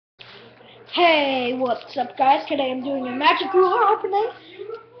Hey, what's up guys? Today I'm doing a magic ruler opening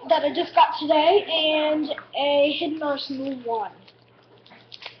that I just got today and a hidden arsenal 1.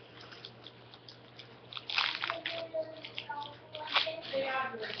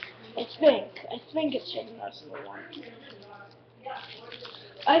 I think it's hidden arsenal 1.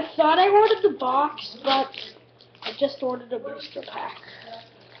 I thought I ordered the box, but I just ordered a booster pack.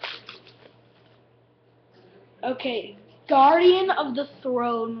 Okay, Guardian of the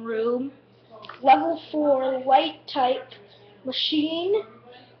Throne Room, level 4, light type, machine,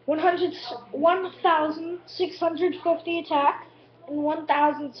 1,650 attack, and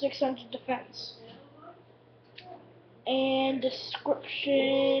 1,600 defense. And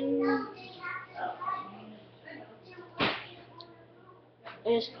description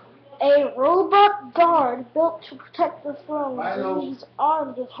is a robot guard built to protect the throne. He's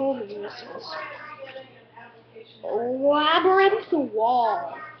armed with homing missiles. Labyrinth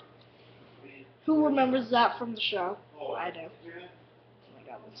wall. Who remembers that from the show? Oh, I do. Oh my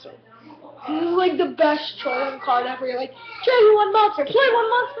god, that's so. This is like the best trolling card ever. You're like, trade one monster, play one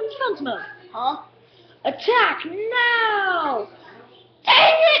monster in defense mode. Huh? Attack now!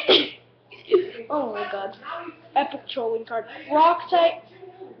 Dang it! Oh my god. Epic trolling card. Rock type,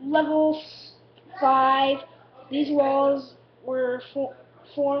 level 5. These walls were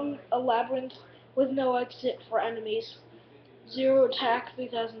form a labyrinth with no exit for enemies. 0 attack,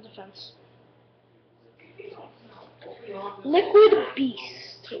 3,000 defense. Liquid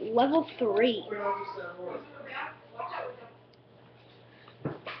Beast, level 3.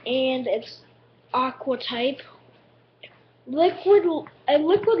 And it's aqua type. A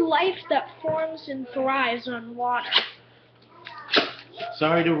liquid life that forms and thrives on water.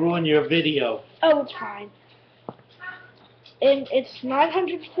 Sorry to ruin your video. Oh, it's fine. And it's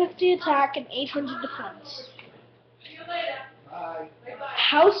 950 attack and 800 defense.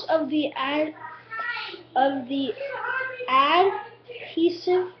 House of the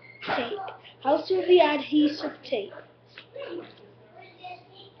adhesive tape. House of the adhesive tape.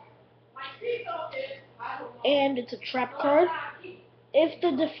 And it's a trap card. If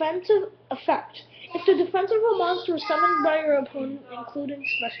the defensive monster summoned by your opponent,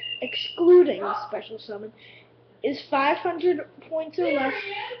 excluding special summon, is 500 points or less,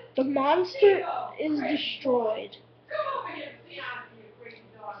 the monster is destroyed.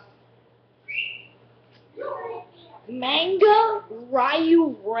 Manga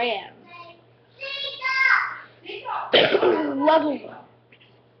Ryu Ram.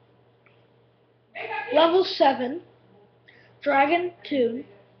 Level 7. Dragon Tune.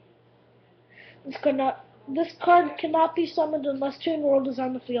 This card cannot be summoned unless Toon World is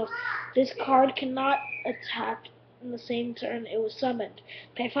on the field. This card cannot attack in the same turn it was summoned.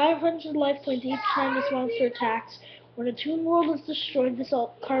 Pay 500 life points each time this monster attacks. When a Toon World is destroyed, this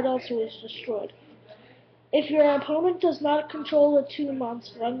card also is destroyed. If your opponent does not control a Toon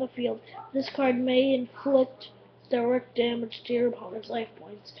monster on the field, this card may inflict direct damage to your opponent's life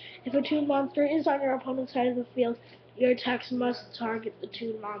points. If a Toon monster is on your opponent's side of the field, your attacks must target the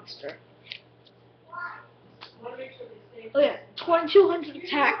Toon monster. Oh yeah, 2,200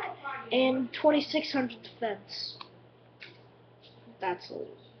 attack and 2,600 defense. That's a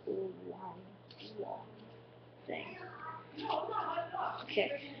long thing.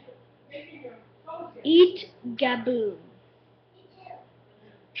 Okay. Eat Gaboon.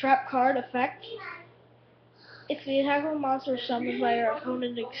 Trap card effect. If the attacker monster is summoned by your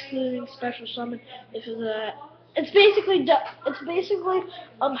opponent, excluding special summon, it's basically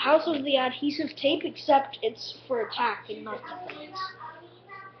House of the Adhesive Tape, except it's for attack and not defense.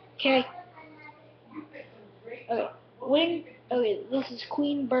 Okay. Okay, this is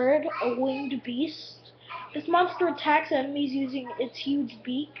Queen Bird, a winged beast. This monster attacks enemies using its huge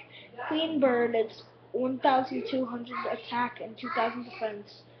beak. Queen Bird, it's 1,200 attack and 2,000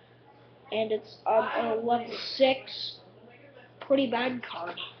 defense. And it's a level 6. Pretty bad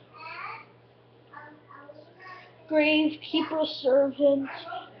card. Gravekeeper Servant.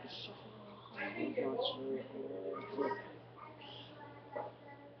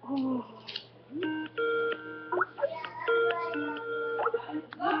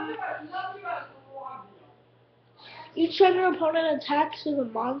 Each time your opponent attacks with a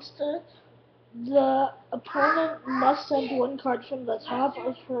monster, the opponent must send 1 card from the top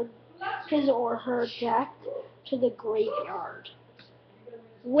of his or her deck to the graveyard.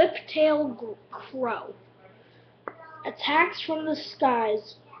 Whiptail Crow. Attacks from the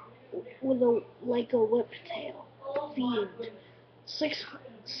skies with a whiptail. Fiend.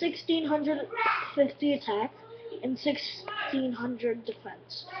 1,650 attack and 1,600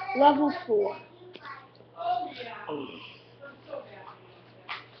 defense. Level 4.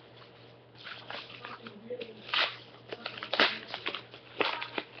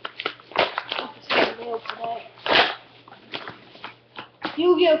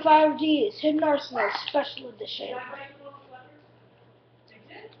 Yu-Gi-Oh! 5Ds Hidden Arsenal Special Edition.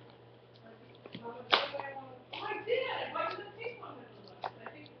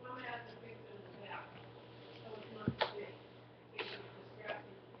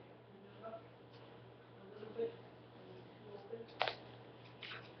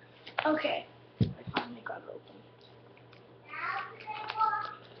 Okay, I finally got it open.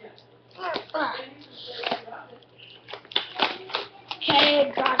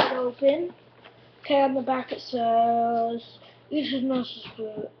 Okay, got it open. Okay, on the back it says each hidden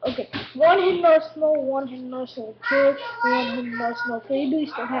arsenal. Okay, one hidden arsenal, one hidden arsenal 2, one hidden arsenal 3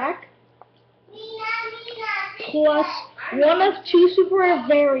 booster pack, plus one of 2 super rare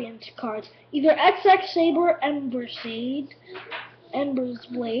variant cards, either XX Saber Ember's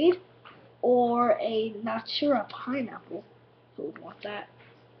Blade, or a Natura Pineapple. Who would want that?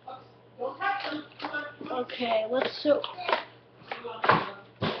 Okay, let's so.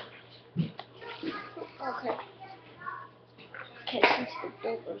 Okay. Okay, since the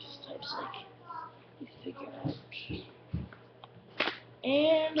builders types like you figure out.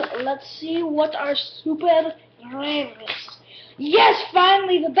 And let's see what our super rare is. Yes,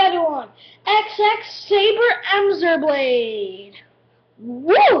 finally the better one. XX Saber Emser Blade.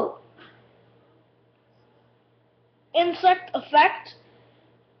 Woo! Insect effect.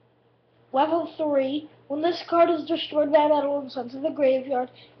 Level 3. When this card is destroyed by battle and sent to the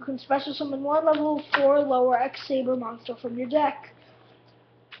graveyard, you can special summon one level 4 lower X Saber monster from your deck.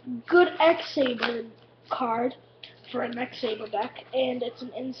 Good X Saber card for an X Saber deck, and it's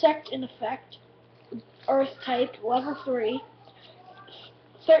an insect in effect. Earth type, level 3.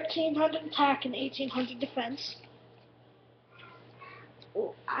 1300 attack and 1800 defense.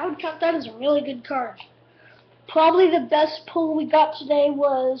 Ooh, I would count that as a really good card. Probably the best pull we got today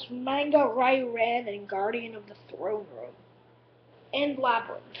was Manga Rairan and Guardian of the Throne Room. And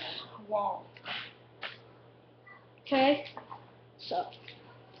Labyrinth. Wow. Okay, so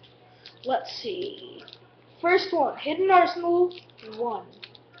let's see. First one, Hidden Arsenal 1.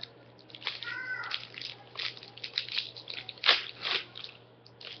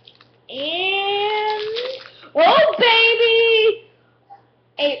 And oh baby!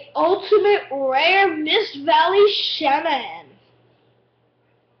 A ultimate rare Mist Valley Shaman.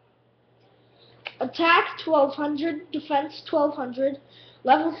 Attack 1200, defense 1200,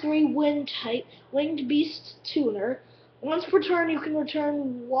 level 3 wind type, winged beast tuner. Once per turn you can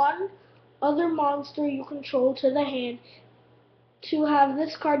return one other monster you control to the hand to have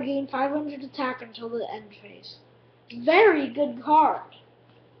this card gain 500 attack until the end phase. Very good card.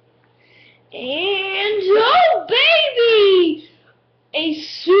 And oh baby! A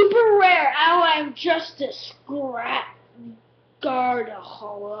super rare Ally of Justice Guard. Yeah.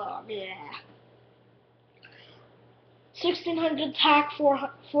 1600 attack,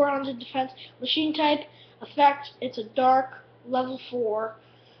 400 defense. Machine type effect. It's a dark level 4,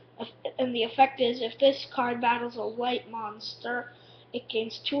 and the effect is if this card battles a light monster, it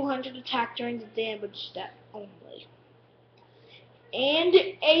gains 200 attack during the damage step only. And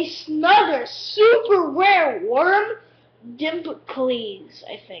another super rare worm. Dimples,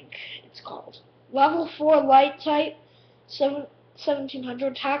 I think it's called. Level 4 light type,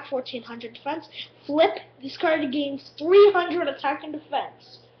 1700 attack, 1400 defense. Flip, this card gains 300 attack and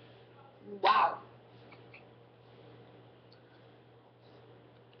defense. Wow.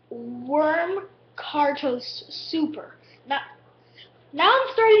 Worm Kartos Super. Now I'm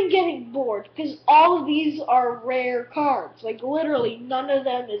starting getting bored because all of these are rare cards. Like literally none of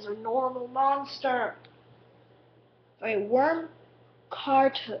them is a normal monster. Okay, Worm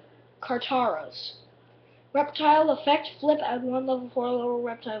Kartaros. Reptile effect, flip, add one level 4 lower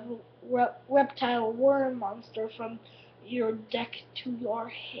reptile worm monster from your deck to your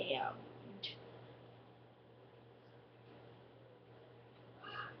hand.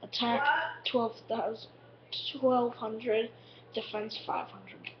 Attack 1200, defense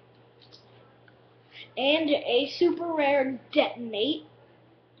 500. And a super rare Detonate.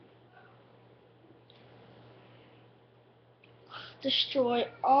 Destroy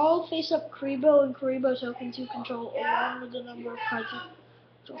all face-up Kuribo and Kuribo tokens you control along with the number of cards you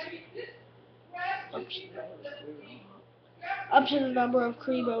up to the number of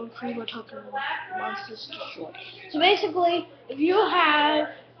Kuribo and Kuribo token monsters destroyed. So basically, if you have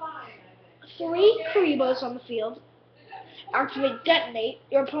 3 Kuribos on the field, activate Detonate,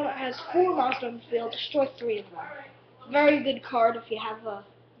 your opponent has 4 monsters on the field, destroy 3 of them. Very good card if you have a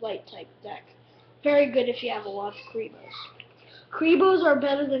light type deck. Very good if you have a lot of Kuribos. Kuribos are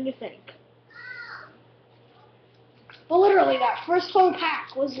better than you think. But literally, that first whole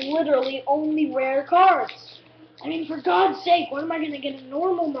pack was literally only rare cards. I mean, for God's sake, when am I going to get a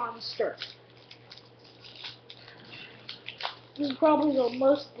normal monster? This is probably the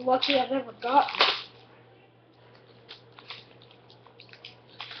most lucky I've ever gotten.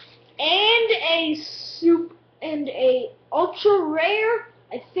 And a ultra rare,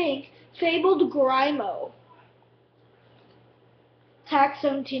 I think, fabled Grimo. Attack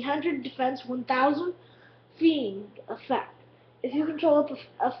 1700, defense 1000, fiend effect. If you control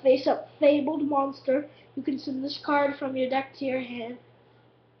a face-up fabled monster, you can send this card from your deck to your hand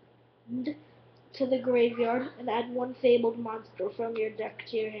to the graveyard and add one fabled monster from your deck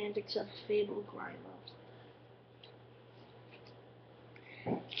to your hand except fabled Grimo.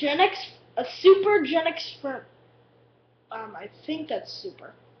 A super Gen X for I think that's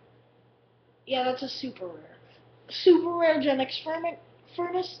super. Yeah, that's a super rare. Super rare Gen X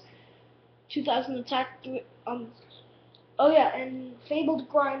Furnace, 2000 attack. Oh yeah, and fabled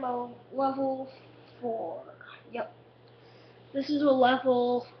Grimo level 4. Yep. This is a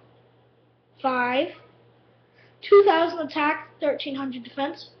level 5. 2000 attack, 1300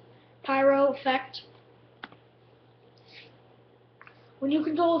 defense. Pyro effect. When you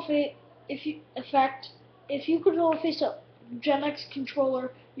control if you control a face-up Gen X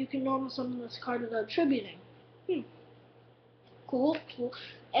controller, you can normal summon this card without tributing. Cool.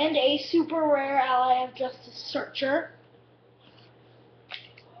 And a super rare ally of Justice Searcher.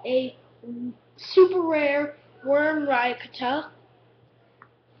 A super rare Worm Raikata.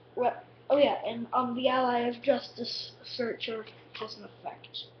 Oh yeah, and the ally of Justice Searcher has an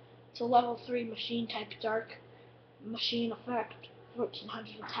effect. It's a level 3 machine type dark. Machine effect,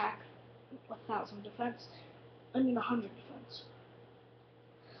 1400 attack, 1000 defense, and 100 defense.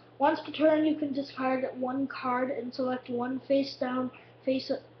 Once per turn, you can discard one card and select one face-down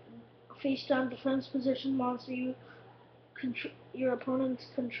defense position monster your opponent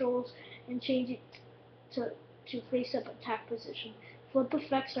controls and change it to face-up attack position. Flip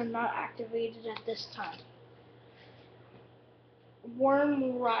effects are not activated at this time. Worm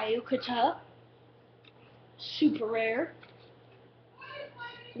Ryukata, super rare,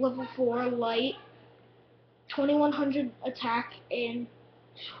 level 4 light, 2100 attack and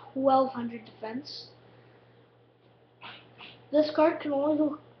 1200 defense. This card can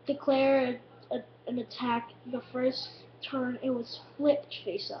only declare an attack the first turn it was flipped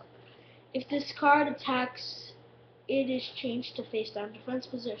face up. If this card attacks, it is changed to face down defense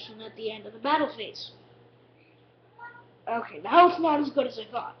position at the end of the battle phase. Okay, now it's not as good as I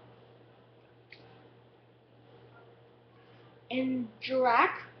thought. And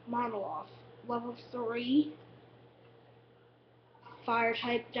Drak Monoloth, level 3, fire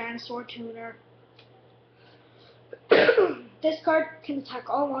type dinosaur tuner. This card can attack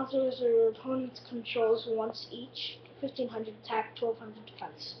all monsters your opponent controls once each. 1500 attack, 1200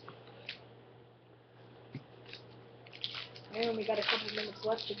 defense. I only got a couple minutes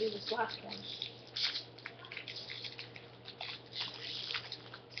left to do this last one.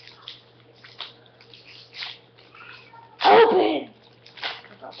 Open!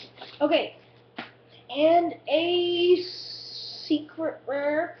 Okay. And a secret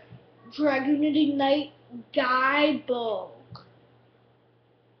rare Dragoonity Knight Guybug.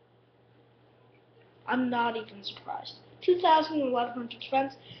 I'm not even surprised. 2000 and 1100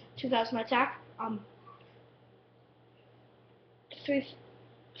 defense, 2000 attack.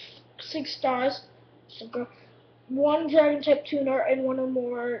 6 stars. One dragon type tuner and one or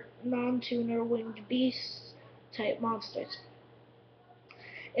more non-tuner winged beast type monsters.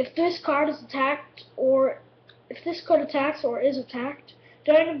 If this card attacks or is attacked,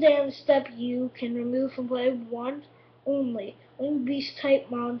 during the damage step you can remove from play one only winged beast type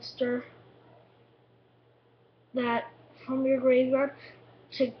monster that from your graveyard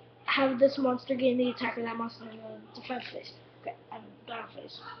to have this monster gain the attack of that monster in the defense phase. Okay, I'm battle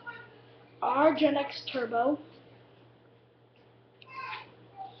phase. Our Gen X Turbo,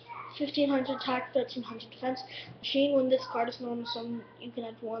 1500 attack, 1300 defense. Machine, when this card is normal summon, you can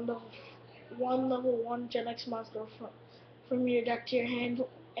add one level 1 Gen X monster from your deck to your hand,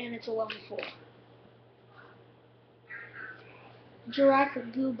 and it's a level 4.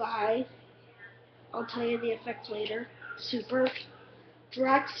 Drak Gubai, I'll tell you the effect later. Super.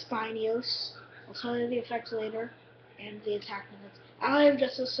 Drak Spinios, I'll tell you the effect later, and the attack defense. Ally of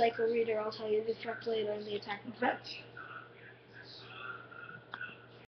Justice Cycle Reader, I'll tell you the effect later and the attack defense.